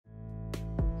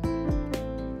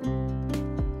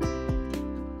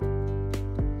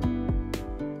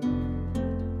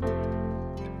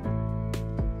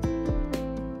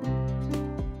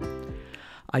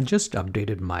I just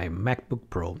updated my MacBook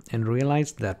Pro and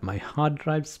realized that my hard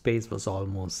drive space was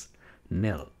almost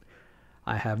nil.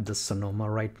 I have the Sonoma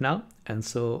right now, and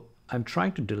so I'm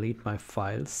trying to delete my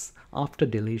files. After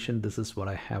deletion, this is what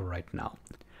I have right now.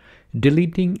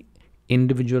 Deleting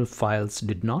individual files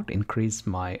did not increase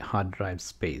my hard drive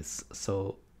space,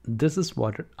 so this is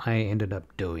what I ended up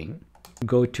doing.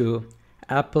 Go to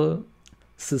Apple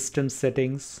System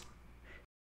Settings,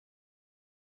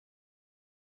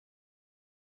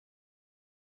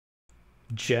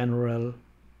 General,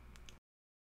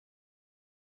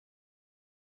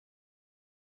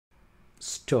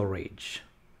 Storage.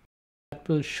 That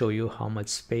will show you how much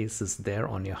space is there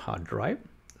on your hard drive.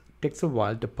 It takes a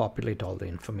while to populate all the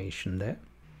information there.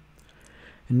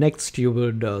 Next, you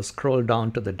would scroll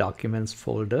down to the Documents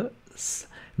folder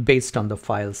based on the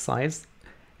file size.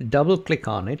 Double click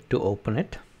on it to open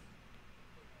it.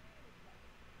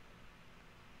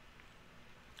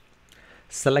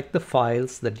 Select the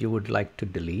files that you would like to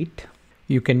delete.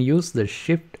 You can use the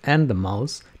Shift and the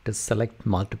mouse to select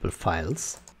multiple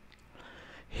files.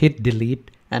 Hit delete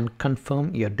and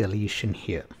confirm your deletion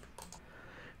here.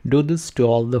 Do this to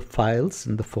all the files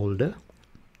in the folder.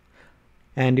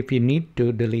 And if you need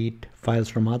to delete files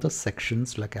from other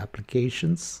sections like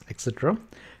applications, etc.,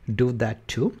 do that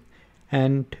too.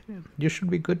 And you should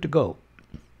be good to go.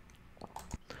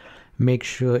 Make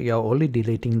sure you're only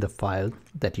deleting the file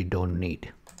that you don't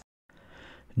need.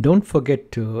 Don't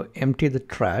forget to empty the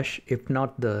trash. If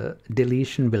not, the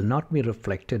deletion will not be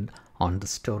reflected on the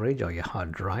storage or your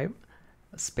hard drive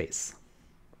space.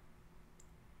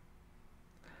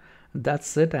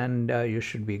 That's it, and you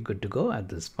should be good to go at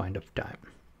this point of time.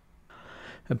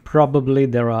 Probably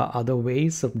there are other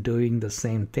ways of doing the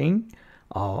same thing,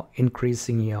 or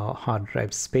increasing your hard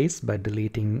drive space by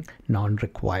deleting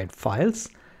non-required files.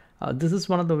 This is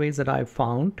one of the ways that I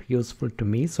found useful to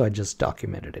me, so I just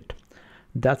documented it.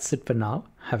 That's it for now.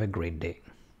 Have a great day.